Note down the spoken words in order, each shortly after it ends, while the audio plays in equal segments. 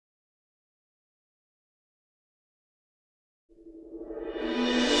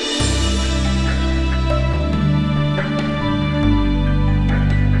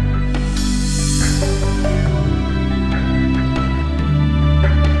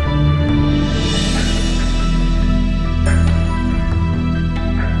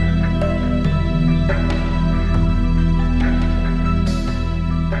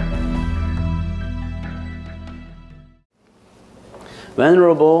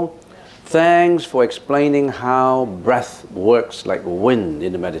Venerable, thanks for explaining how breath works like wind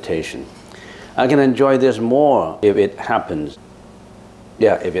in the meditation. I can enjoy this more if it happens.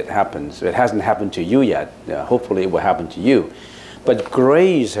 Yeah, if it happens. If it hasn't happened to you yet, hopefully it will happen to you. But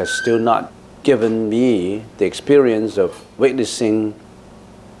grace has still not given me the experience of witnessing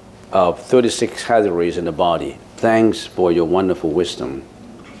of 36 categories in the body. Thanks for your wonderful wisdom.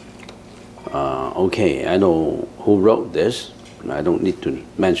 Okay, I know who wrote this. I don't need to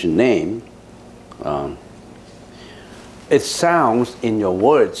mention name. It sounds in your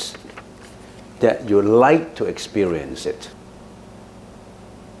words that you like to experience it.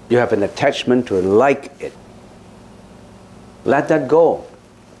 You have an attachment to like it. Let that go.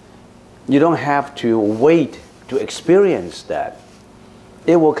 You don't have to wait to experience that.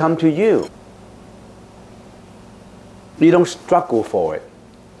 It will come to you. You don't struggle for it.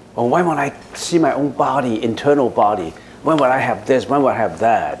 Oh, when will I see my own body, internal body? When will I have this? When will I have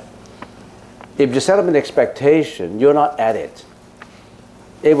that? If you set up an expectation, you're not at it.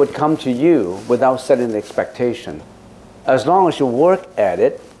 It would come to you without setting an expectation. As long as you work at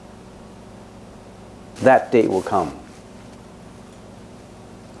it, that day will come.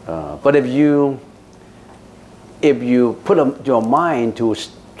 But if you put your mind to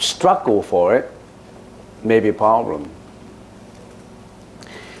struggle for it, maybe a problem.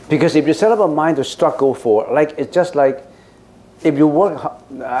 Because if you set up a mind to struggle for, it's just like, if you work,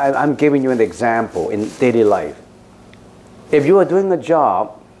 I'm giving you an example in daily life. If you are doing a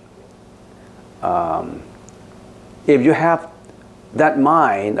job, if you have that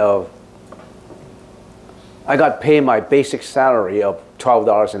mind of, I got paid my basic salary of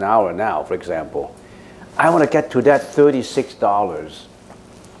 $12 an hour now, for example. I want to get to that $36.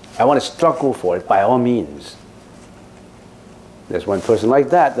 I want to struggle for it by all means. There's one person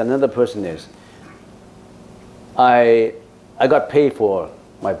like that. Another person is, I got paid for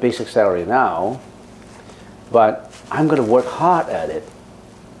my basic salary now, but I'm going to work hard at it.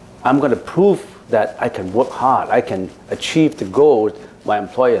 I'm going to prove that I can work hard. I can achieve the goals my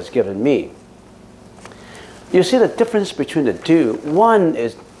employer has given me. You see the difference between the two. One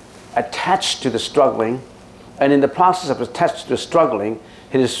is attached to the struggling, and in the process of attached to the struggling,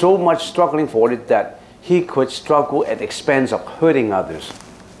 he is so much struggling for it that he could struggle at the expense of hurting others,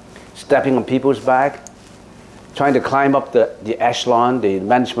 stepping on people's back, trying to climb up the echelon, the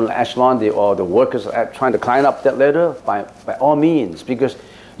management echelon, or the workers trying to climb up that ladder by all means, because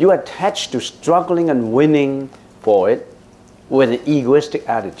you attach to struggling and winning for it with an egoistic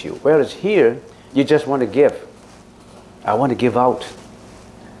attitude. Whereas here, you just want to give. I want to give out.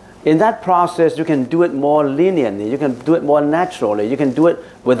 In that process, you can do it more leniently, you can do it more naturally, you can do it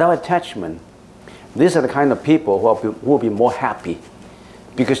without attachment. These are the kind of people who will be more happy,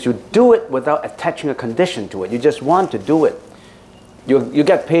 because you do it without attaching a condition to it. You just want to do it. You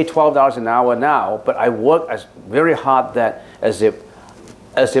get paid $12 an hour now, but I work very hard as if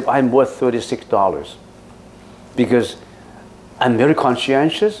I'm worth $36, because I'm very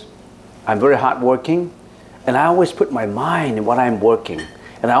conscientious, I'm very hardworking, and I always put my mind in what I'm working,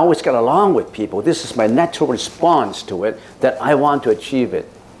 and I always get along with people. This is my natural response to it, that I want to achieve it.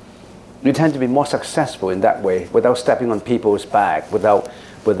 You tend to be more successful in that way, without stepping on people's back, without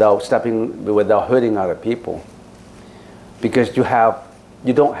hurting other people, because you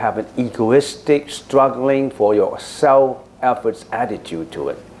don't have an egoistic, struggling for your self-efforts attitude to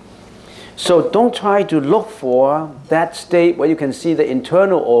it. So don't try to look for that state where you can see the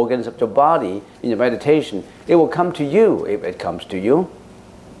internal organs of your body in your meditation. It will come to you if it comes to you.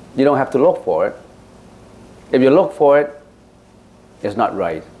 You don't have to look for it. If you look for it, it's not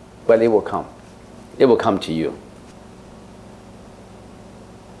right, but it will come. It will come to you.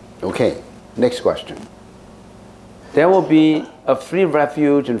 Okay, next question. There will be a free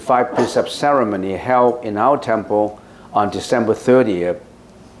Refuge and Five Precepts ceremony held in our temple on December 30th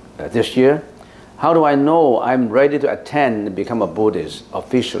this year. How do I know I'm ready to attend and become a Buddhist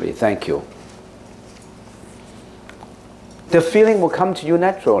officially? Thank you. The feeling will come to you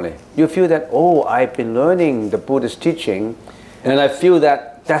naturally. You feel that, oh, I've been learning the Buddhist teaching, and I feel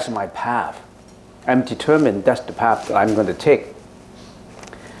that that's my path. I'm determined that's the path that I'm going to take.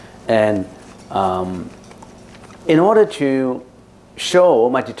 And in order to show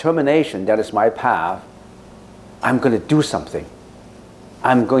my determination that is my path, I'm going to do something.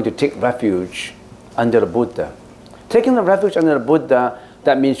 I'm going to take refuge under the Buddha. Taking the refuge under the Buddha,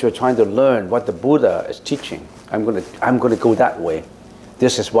 that means you're trying to learn what the Buddha is teaching. I'm going to go that way.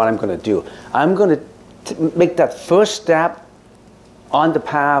 This is what I'm going to do. I'm going to make that first step on the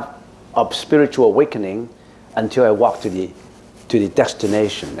path of spiritual awakening until I walk to the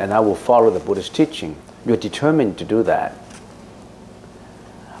destination, and I will follow the Buddha's teaching. You're determined to do that.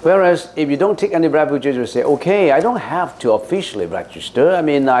 Whereas if you don't take any refuges, you say, okay, I don't have to officially register. I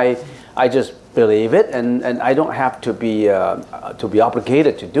mean, I just believe it, and I don't have to be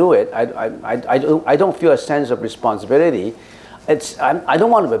obligated to do it. I don't feel a sense of responsibility. I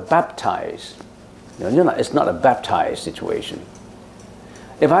don't want to be baptized. It's not a baptized situation.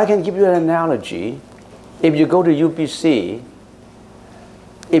 If I can give you an analogy, if you go to UBC,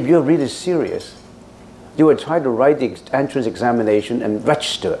 if you're really serious, you will try to write the entrance examination and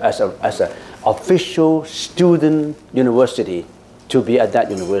register as an official student university to be at that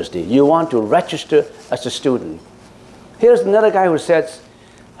university. You want to register as a student. Here's another guy who says,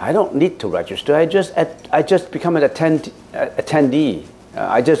 I don't need to register. I just become an attendee.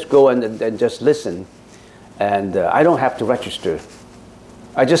 I just go and just listen, and I don't have to register.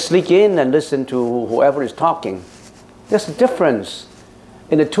 I just sneak in and listen to whoever is talking. There's a difference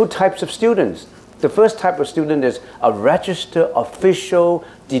in the two types of students. The first type of student is a registered, official,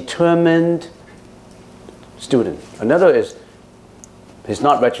 determined student. Another is he's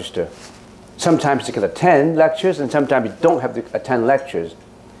not registered. Sometimes you can attend lectures, and sometimes you don't have to attend lectures.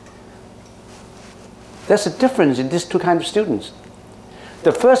 There's a difference in these two kinds of students.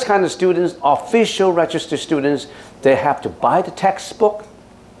 The first kind of students, official registered students, they have to buy the textbook,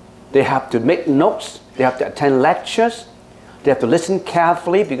 they have to make notes, they have to attend lectures, they have to listen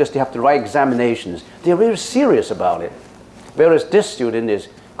carefully because they have to write examinations. They're really serious about it. Whereas this student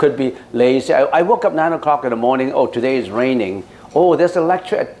could be lazy. I woke up 9 o'clock in the morning, oh, today is raining. Oh, there's a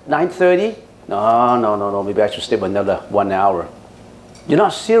lecture at 9:30? No, maybe I should stay for another 1 hour. You're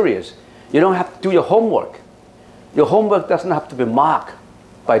not serious. You don't have to do your homework. Your homework doesn't have to be marked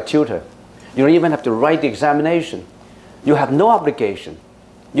by a tutor. You don't even have to write the examination. You have no obligation.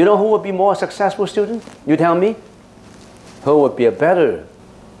 You know who would be more successful student? You tell me. Who would be a better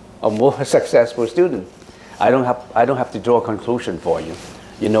or more successful student? I don't have to draw a conclusion for you.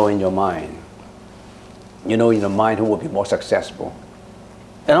 You know in your mind. You know in your mind who will be more successful.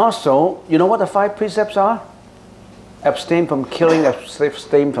 And also, you know what the 5 precepts are? Abstain from killing,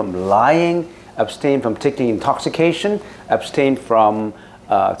 abstain from lying, abstain from taking intoxication, abstain from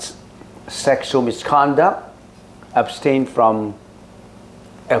sexual misconduct, abstain from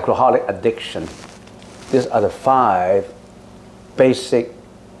alcoholic addiction. These are the 5 basic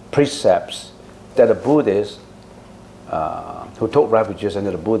precepts that a Buddhist who took refuges under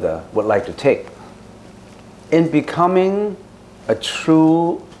the Buddha would like to take. In becoming a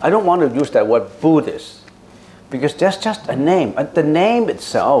true, I don't want to use that word Buddhist, because that's just a name. The name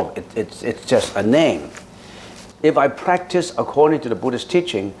itself, it's just a name. If I practice according to the Buddhist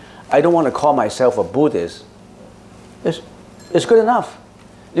teaching, I don't want to call myself a Buddhist. It's good enough.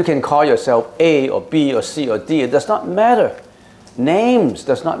 You can call yourself A or B or C or D. It does not matter. Names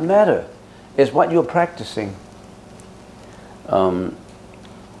does not matter. It's what you're practicing.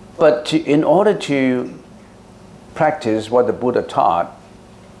 But in order to practice what the Buddha taught,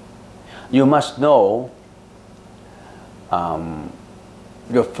 you must know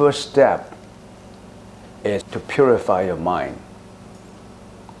your first step is to purify your mind.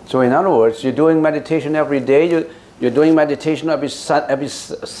 So in other words, you're doing meditation every day. You're doing meditation every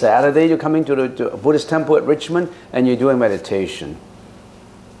Saturday. You're coming to the Buddhist temple at Richmond, and you're doing meditation.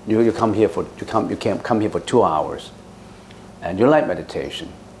 You come here for 2 hours, and you like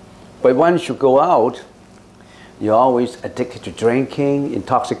meditation. But once you go out, you're always addicted to drinking,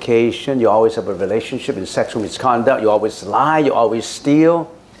 intoxication. You always have a relationship in sexual misconduct. You always lie. You always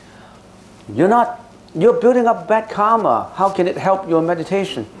steal. You're building up bad karma. How can it help your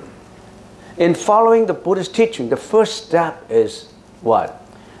meditation? In following the Buddhist teaching, the first step is what?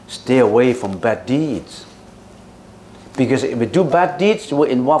 Stay away from bad deeds. Because if you do bad deeds, you will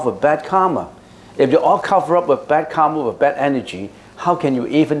involve with bad karma. If you all cover up with bad karma, with bad energy, how can you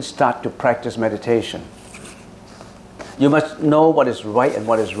even start to practice meditation? You must know what is right and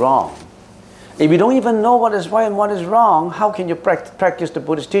what is wrong. If you don't even know what is right and what is wrong, how can you practice the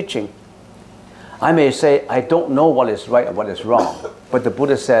Buddhist teaching? I may say, I don't know what is right and what is wrong. But the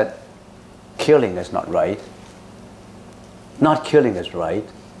Buddha said, killing is not right. Not killing is right.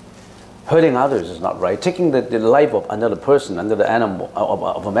 Hurting others is not right. Taking the life of another person, another animal,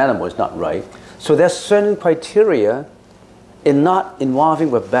 of an animal is not right. So there's certain criteria in not involving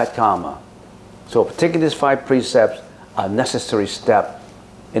with bad karma. So taking these 5 precepts are a necessary step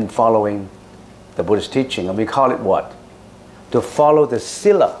in following the Buddhist teaching. And we call it what? To follow the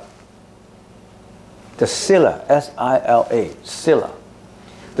Sila. The Sila, S-I-L-A, Sila.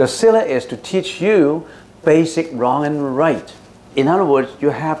 The Sila is to teach you basic wrong and right. In other words, you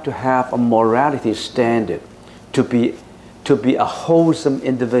have to have a morality standard to be a wholesome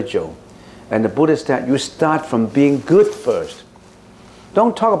individual. And the Buddha said you start from being good first.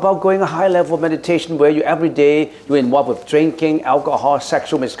 Don't talk about going a high level of meditation where you every day you're involved with drinking, alcohol,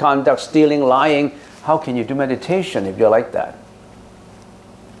 sexual misconduct, stealing, lying. How can you do meditation if you're like that?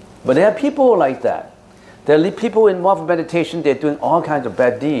 But there are people like that. There are people involved in meditation, they're doing all kinds of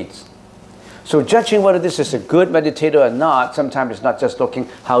bad deeds. So judging whether this is a good meditator or not, sometimes it's not just looking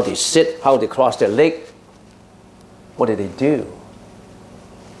how they sit, how they cross their leg. What do they do?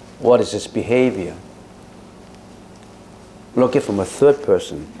 What is his behavior? Look at it from a third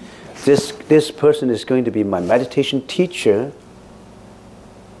person. This person is going to be my meditation teacher.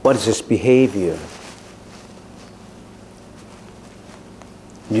 What is his behavior?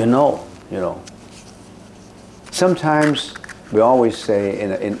 You know. Sometimes we always say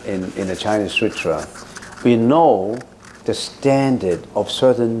in the Chinese sutra, we know the standard of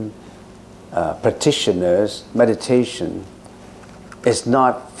certain practitioners' meditation is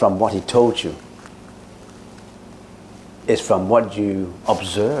not from what he told you. It's from what you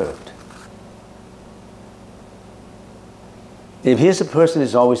observed. If here's a person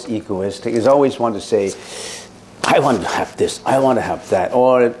who's always egoistic, is always want to say, I want to have this, I want to have that,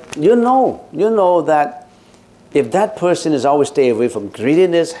 or you know that if that person is always stay away from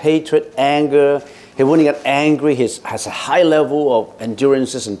greediness, hatred, anger, he won't get angry, he has a high level of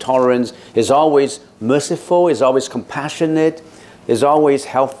endurances and tolerance, he's always merciful, he's always compassionate, he's always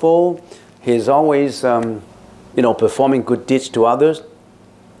helpful, he's always performing good deeds to others.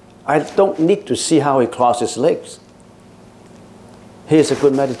 I don't need to see how he crosses his legs. He is a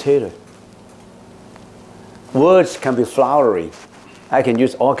good meditator. Words can be flowery. I can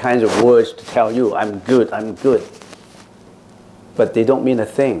use all kinds of words to tell you, I'm good, I'm good. But they don't mean a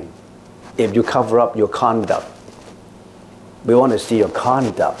thing if you cover up your conduct. We want to see your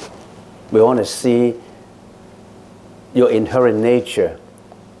conduct. We want to see your inherent nature,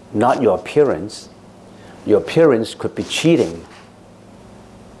 not your appearance. Your appearance could be cheating.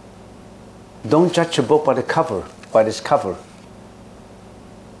 Don't judge a book by the cover, by its cover.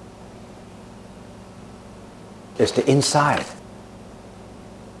 It's the inside.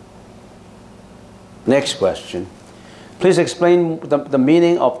 Next question. Please explain the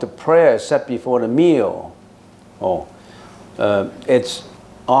meaning of the prayer said before the meal. It's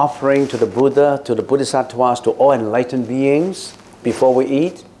offering to the Buddha, to the Bodhisattvas, to all enlightened beings before we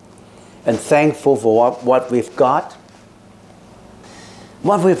eat, and thankful for what we've got.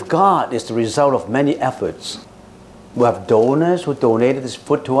 What we've got is the result of many efforts. We have donors who donated this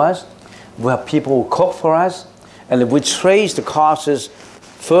food to us. We have people who cook for us. And if we trace the causes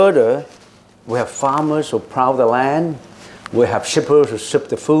further, we have farmers who plow the land. We have shippers who ship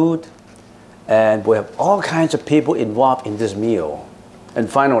the food. And we have all kinds of people involved in this meal. And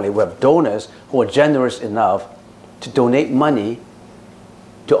finally, we have donors who are generous enough to donate money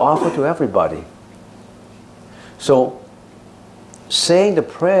to offer to everybody. So saying the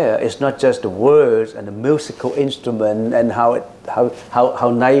prayer is not just the words and the musical instrument and how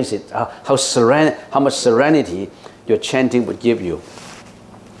nice it, how much serenity your chanting would give you.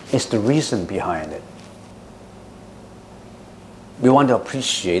 It's the reason behind it. We want to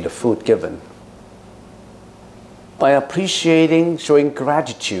appreciate the food given. By appreciating, showing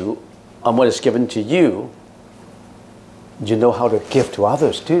gratitude on what is given to you, you know how to give to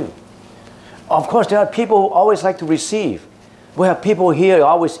others too. Of course, there are people who always like to receive. We have people here who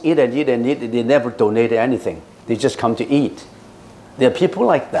always eat and eat and eat, and they never donate anything. They just come to eat. There are people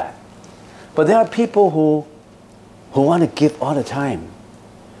like that. But there are people who want to give all the time,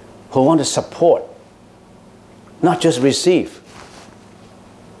 who want to support, not just receive.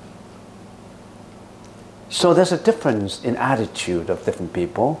 So there's a difference in attitude of different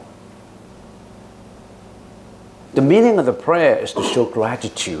people. The meaning of the prayer is to show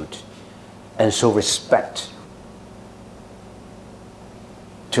gratitude and show respect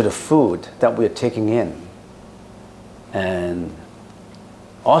to the food that we're taking in. And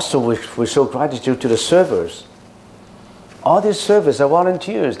also we show gratitude to the servers. All these servers are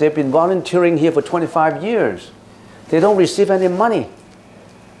volunteers. They've been volunteering here for 25 years. They don't receive any money.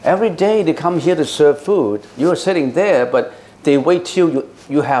 Every day they come here to serve food. You're sitting there, but they wait till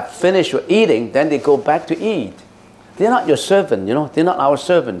you have finished your eating, then they go back to eat. They're not your servant, they're not our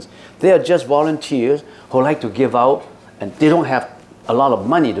servants. They are just volunteers who like to give out, and they don't have a lot of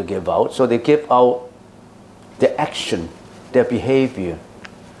money to give out, so they give out their action, their behavior.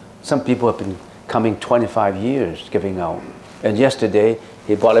 Some people have been coming 25 years giving out. And yesterday,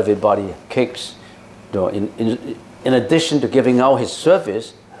 he bought everybody cakes. In addition to giving out his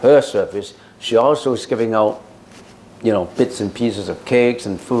service, her service, she also is giving out, bits and pieces of cakes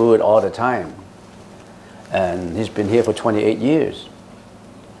and food all the time. And he's been here for 28 years.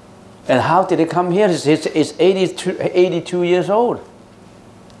 And how did he come here? He's 82 years old.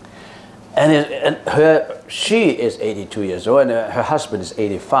 And she is 82 years old, and her husband is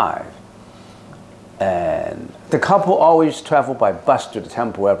 85. And the couple always travel by bus to the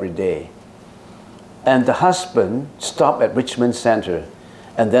temple every day. And the husband stopped at Richmond Center,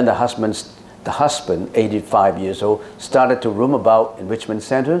 and then the husband, 85 years old, started to roam about in Richmond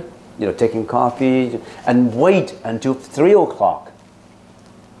Center, taking coffee, and wait until 3 o'clock.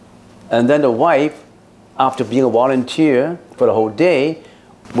 And then the wife, after being a volunteer for the whole day,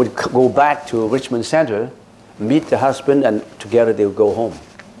 would go back to Richmond Center, meet the husband, and together they would go home.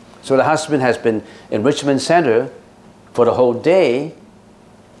 So the husband has been in Richmond Center for the whole day,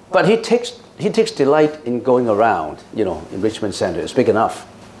 but he takes delight in going around, in Richmond Center. It's big enough.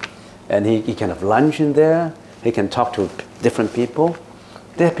 And he can have lunch in there. He can talk to different people.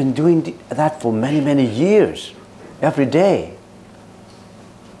 They've been doing that for many, many years, every day.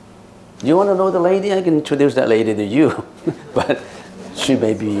 You want to know the lady? I can introduce that lady to you. But she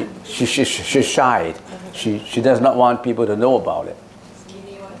may be, she's shy. She does not want people to know about it.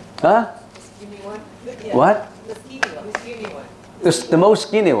 Skinny one. Huh? The skinny one. Yeah. What? The skinny one. The most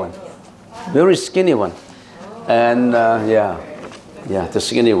skinny one. Very skinny one. And yeah, the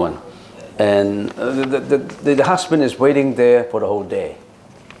skinny one. And the husband is waiting there for the whole day.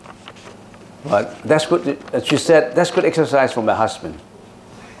 But that's good. She said, that's good exercise for my husband.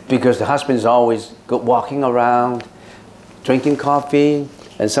 Because the husband is always walking around, drinking coffee,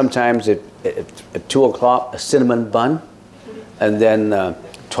 and sometimes at 2 o'clock, a cinnamon bun. And then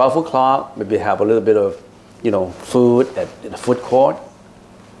 12 o'clock, maybe have a little bit of, food at the food court.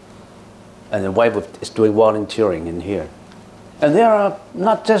 And the wife is doing volunteering in here. And there are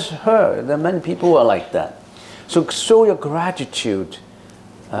not just her, there are many people who are like that. So show your gratitude,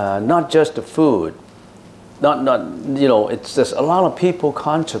 not just the food. It's just a lot of people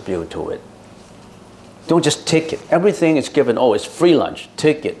contribute to it. Don't just take it. Everything is given, it's free lunch,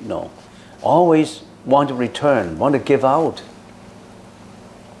 take it. No. Always want to return, want to give out.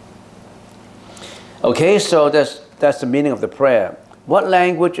 Okay, so that's the meaning of the prayer. What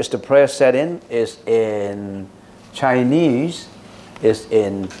language is the prayer said in? Is in Chinese, is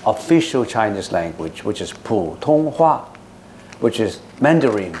in official Chinese language, which is 普通话, which is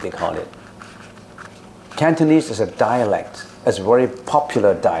Mandarin, they call it. Cantonese is a dialect, it's a very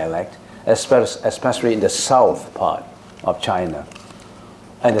popular dialect, especially in the south part of China.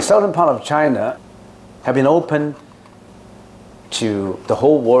 And the southern part of China have been open to the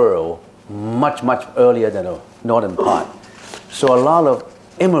whole world much, much earlier than the northern part. So a lot of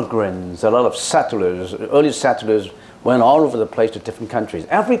immigrants, a lot of settlers, early settlers went all over the place to different countries.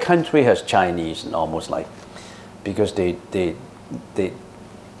 Every country has Chinese, and almost like, because they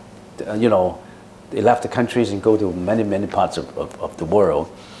left the countries and go to many, many parts of the world.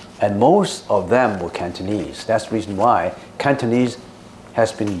 And most of them were Cantonese. That's the reason why Cantonese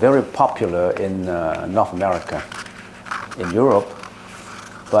has been very popular in North America, in Europe.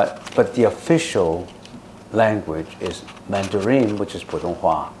 But the official language is Mandarin, which is 普通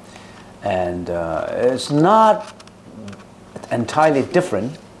话. And it's not entirely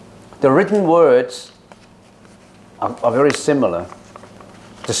different. The written words are very similar.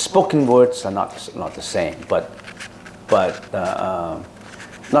 The spoken words are not the same, but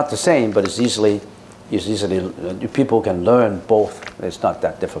not the same, but it's easily people can learn both. It's not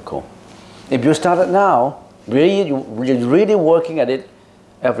that difficult. If you start it now, you're really working at it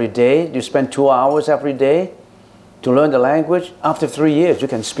every day. You spend 2 hours every day to learn the language. After 3 years, you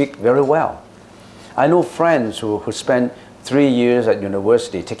can speak very well. I know friends who spent 3 years at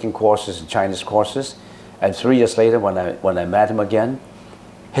university taking courses, Chinese courses, and 3 years later, when I met him again,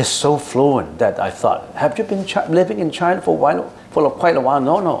 he's so fluent that I thought, have you been living in China for quite a while?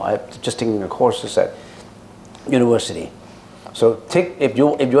 No, I'm just taking courses at university. So if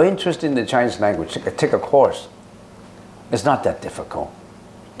you're interested in the Chinese language, take a course. It's not that difficult.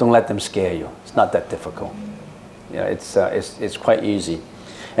 Don't let them scare you. It's not that difficult. It's quite easy.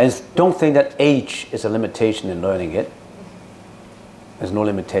 And don't think that age is a limitation in learning it. There's no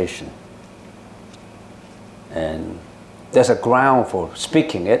limitation. And there's a ground for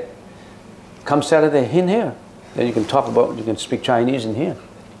speaking it. Come Saturday in here. Then you can speak Chinese in here.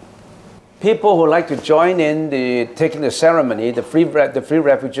 people who like to join in taking the ceremony, the free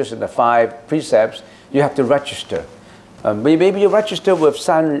refuges and the 5 precepts, you have to register. Maybe you register with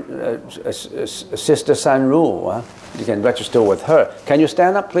Sister San Ru. You can register with her. Can you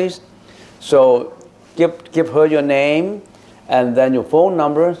stand up, please? So give her your name and then your phone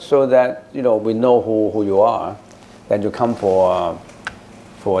number so that we know who you are. Then you come for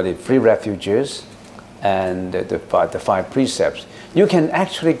the free refuges and the 5 precepts. You can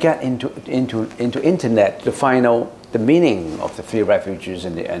actually get into internet to find out the meaning of the 3 refuges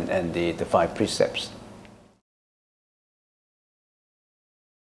and the 5 precepts.